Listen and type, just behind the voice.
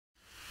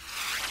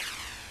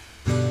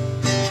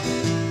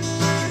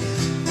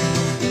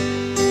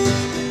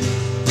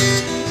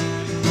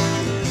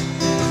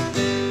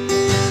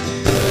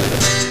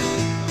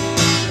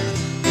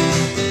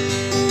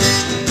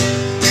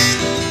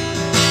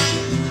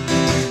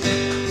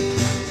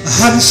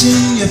haven't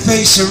seen your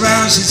face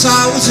around since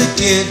I was a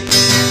kid.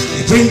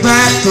 You bring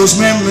back those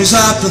memories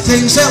of the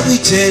things that we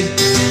did.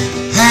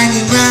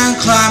 Hanging round,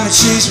 climbing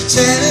trees,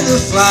 pretending to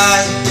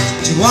fly.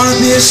 Do you wanna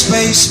be a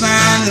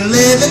spaceman and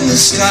live in the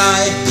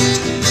sky?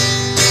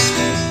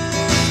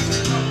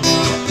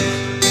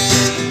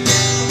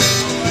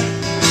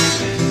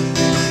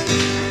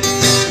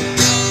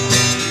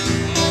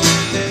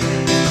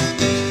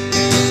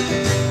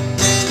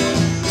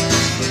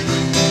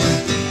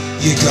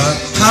 You got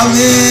how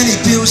many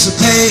bills to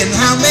pay and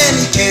how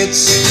many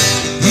kids?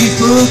 You've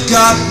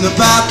forgotten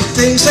about the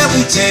things that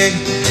we did.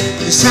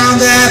 This town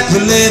that we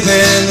live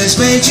in has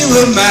made you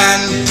a man,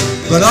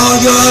 but all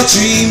your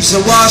dreams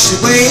are washed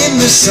away in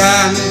the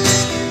sand.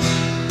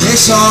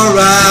 It's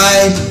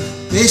alright,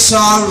 it's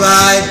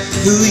alright.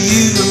 Who are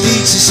you and me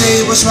to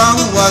say what's wrong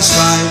and what's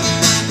right?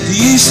 Do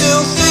you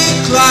still think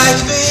like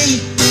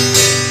me?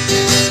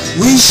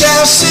 We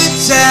shall sit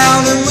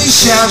down and we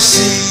shall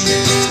see.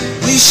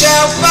 We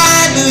shall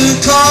find a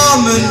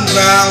common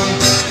ground.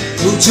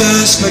 We'll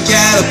just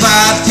forget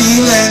about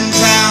feeling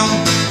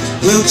down.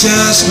 We'll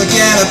just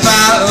forget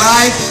about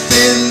life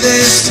in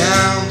this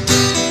town.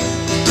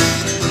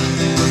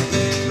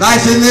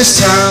 Life in this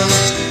town.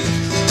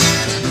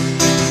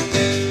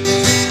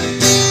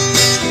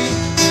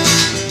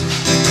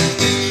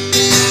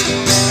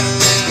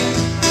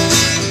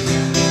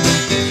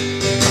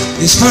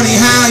 It's funny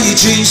how your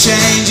dreams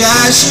change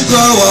as you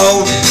grow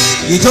old.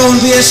 You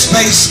don't be a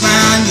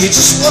spaceman, you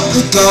just want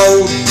the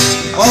gold.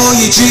 All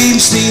your dream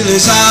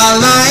stealers are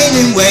lying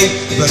in wait,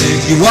 but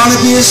if you wanna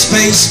be a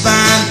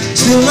spaceman,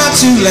 still not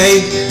too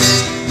late.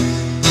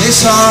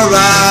 It's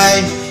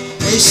alright,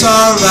 it's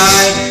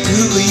alright.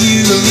 Who are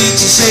you and me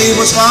to say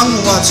what's wrong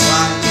and what's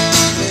right?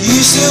 Do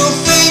you still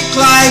think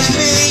like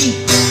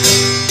me?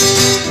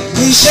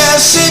 We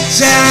shall sit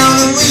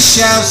down and we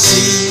shall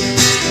see.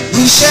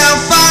 We shall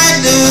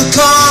find a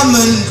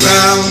common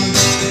ground.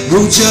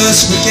 We'll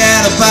just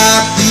forget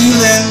about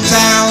feeling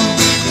down.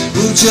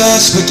 We'll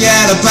just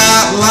forget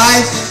about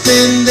life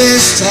in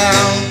this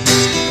town.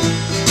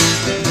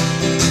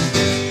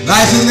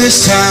 Life in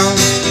this town.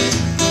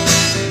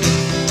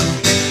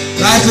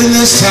 Life in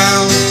this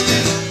town.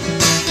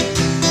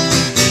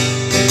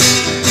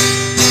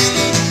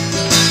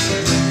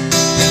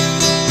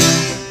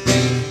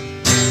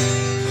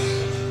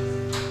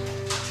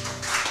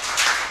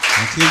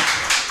 Thank you.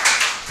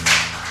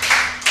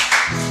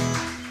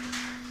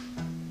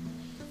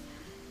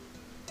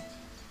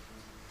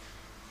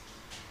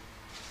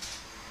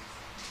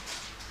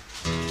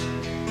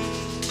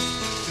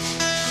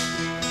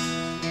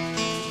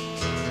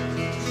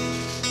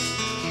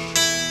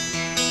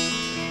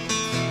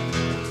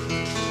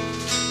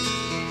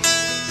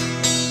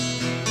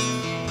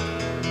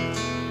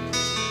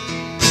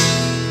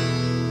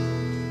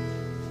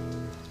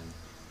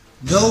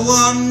 No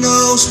one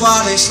knows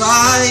what it's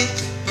like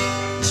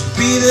to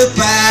be the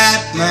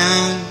bad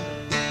man,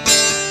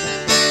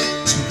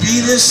 to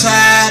be the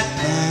sad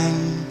man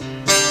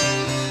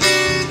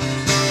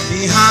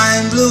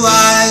behind blue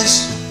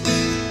eyes.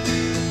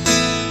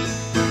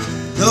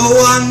 No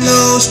one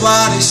knows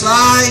what it's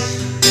like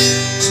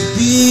to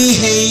be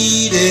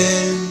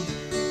hated,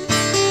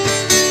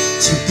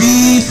 to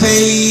be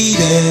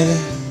faded,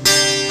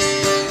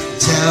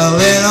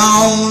 telling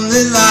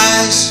only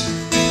lies.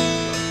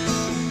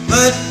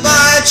 But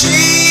my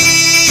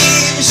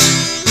dreams,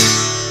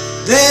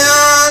 they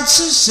aren't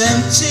as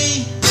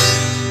empty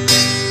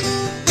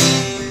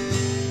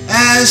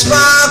as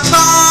my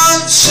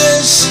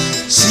conscience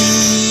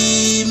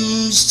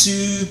seems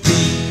to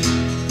be.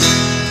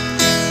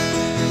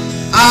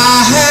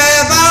 I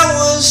have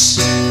hours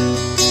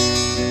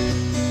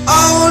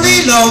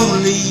only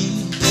lonely.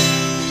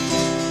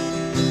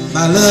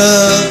 My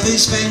love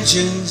is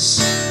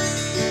vengeance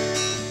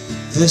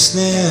that's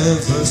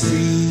never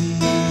free.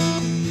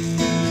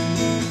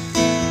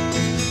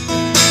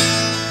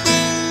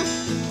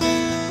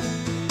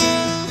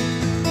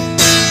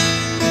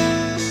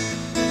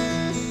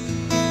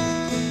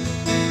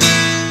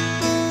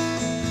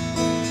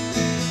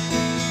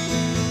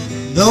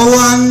 No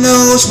one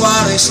knows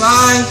what it's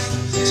like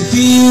to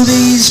feel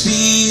these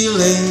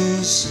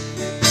feelings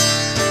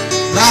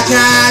like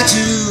I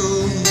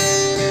do,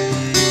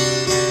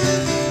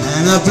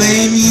 and I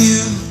blame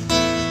you.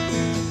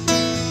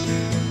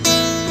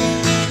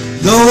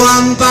 No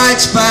one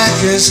bites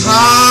back as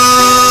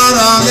hard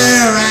on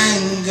their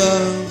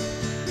anger.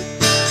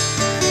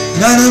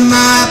 None of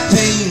my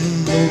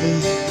pain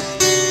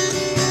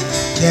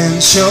can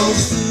show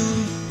through.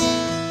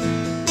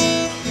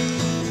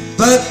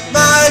 But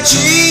my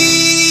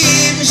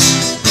dreams,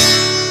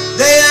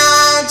 they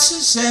aren't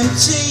as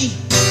empty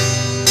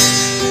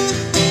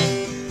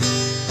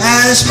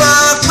as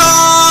my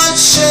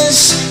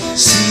conscience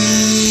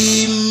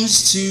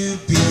seems to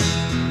be.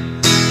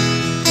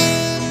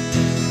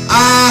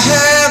 I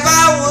have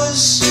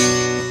hours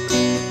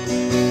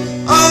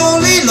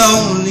only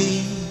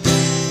lonely.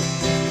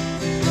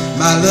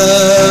 My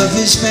love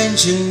is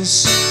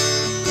vengeance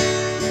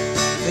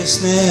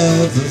that's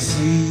never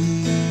free.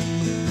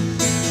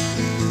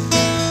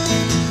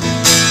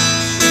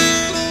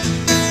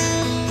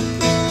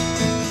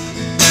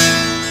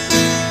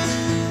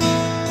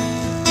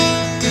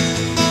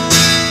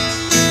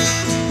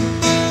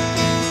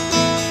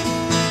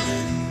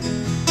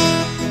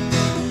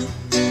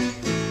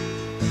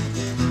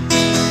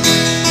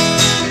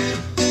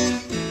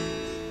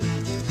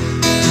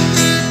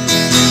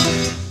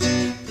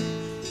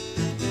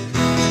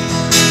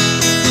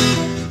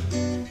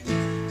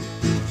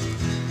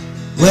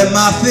 When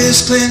my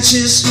fist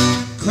clenches,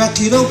 crack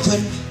it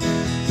open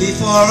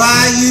before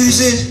I use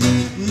it,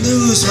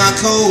 lose my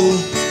cold.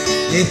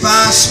 If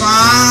I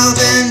smile,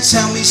 then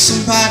tell me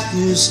some bad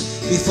news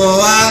before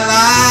I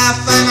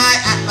laugh and I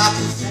act like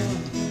a fool.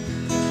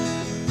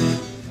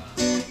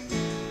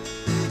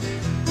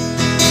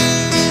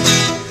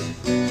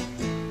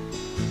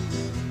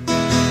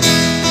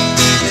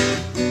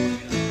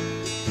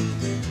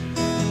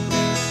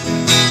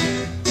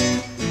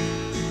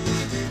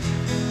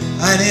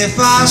 And if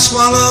I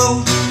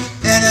swallow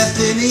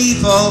anything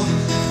evil,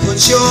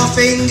 put your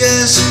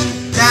fingers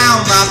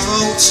down my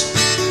throat.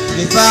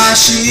 If I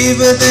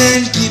shiver,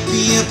 then give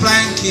me a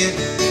blanket,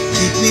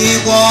 keep me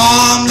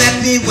warm,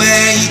 let me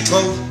wear your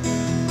coat.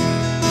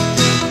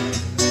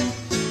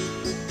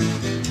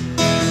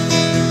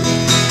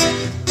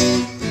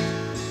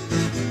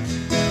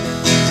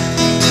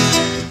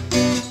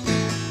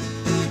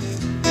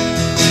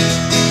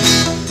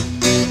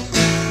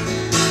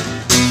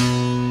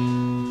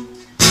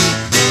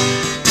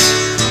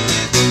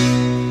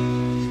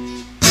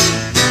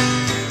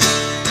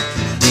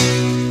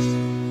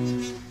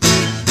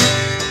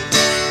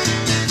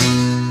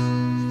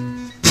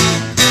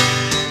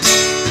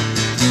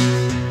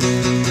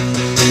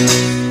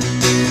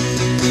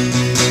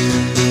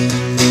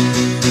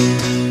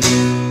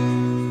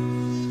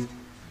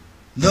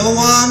 No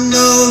one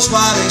knows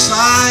what it's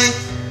like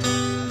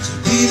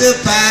to be the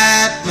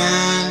bad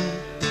man,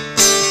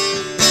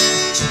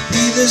 to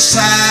be the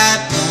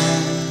sad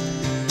man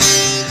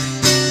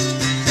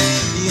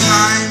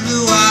behind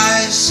blue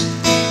eyes.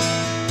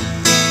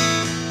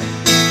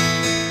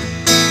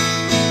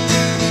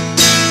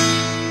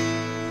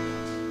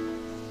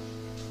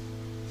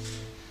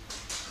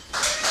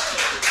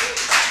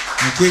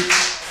 Thank you.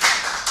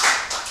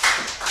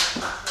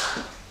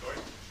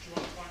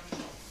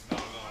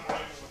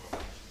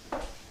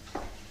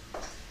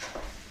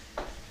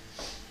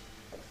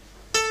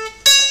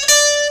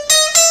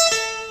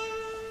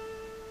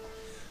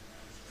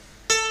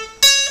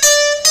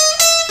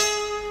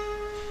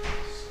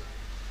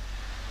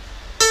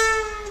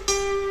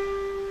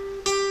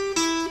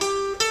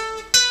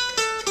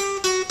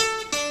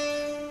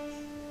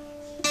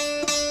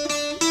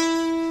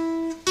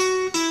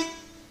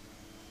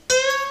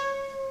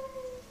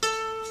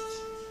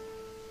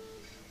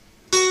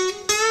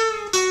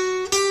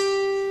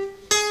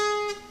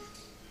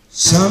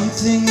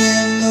 Something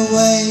in the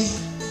way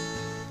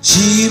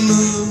she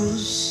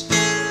moves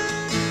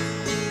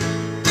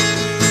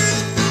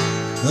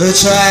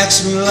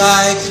attracts me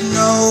like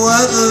no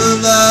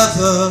other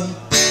lover.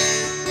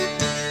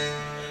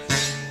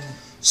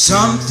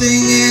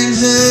 Something in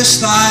her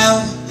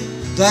style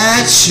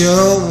that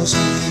shows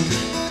me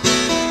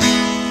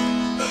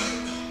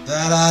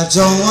that I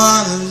don't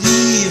want to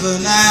leave her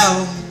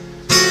now.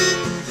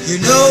 You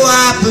know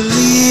I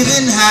believe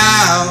in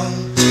how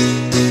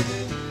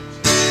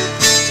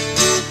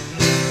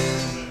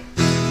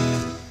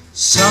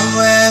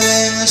somewhere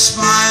in a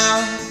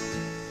smile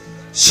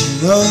she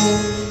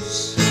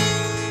knows,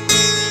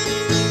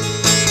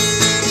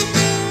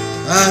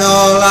 and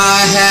all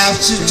I have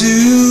to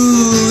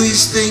do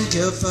is think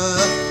of her.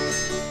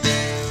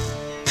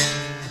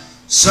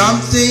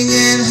 Something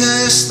in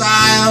her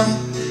style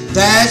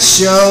that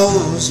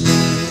shows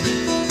me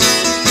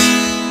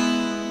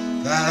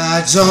that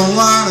I don't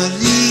want to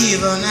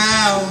leave her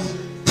now.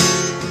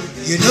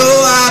 You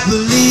know I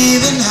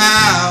believe in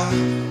how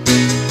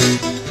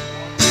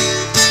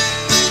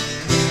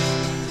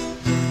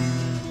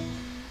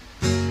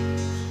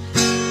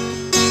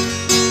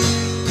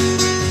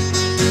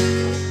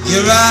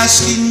you're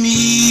asking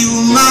me,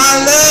 will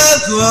my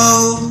love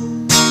grow?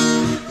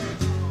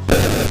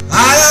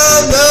 I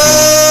don't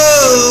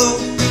know,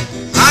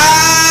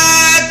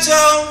 I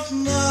don't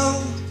know.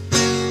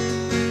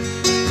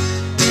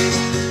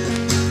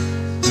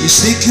 You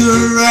stick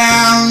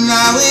around,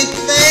 now it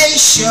may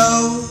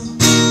show.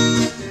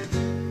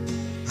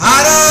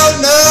 I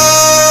don't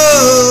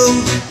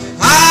know,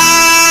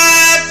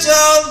 I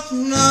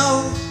don't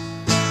know.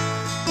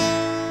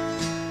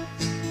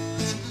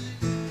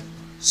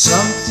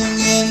 Something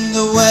in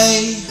the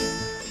way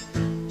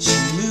she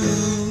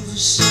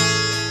moves,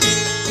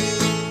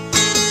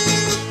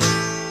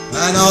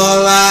 and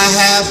all I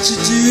have to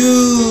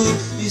do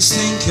is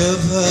think of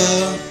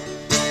her.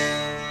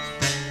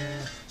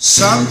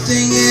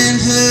 Something in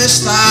her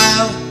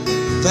style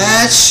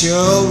that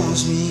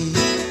shows me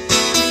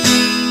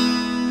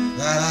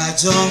that I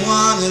don't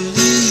want to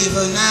leave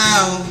her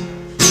now.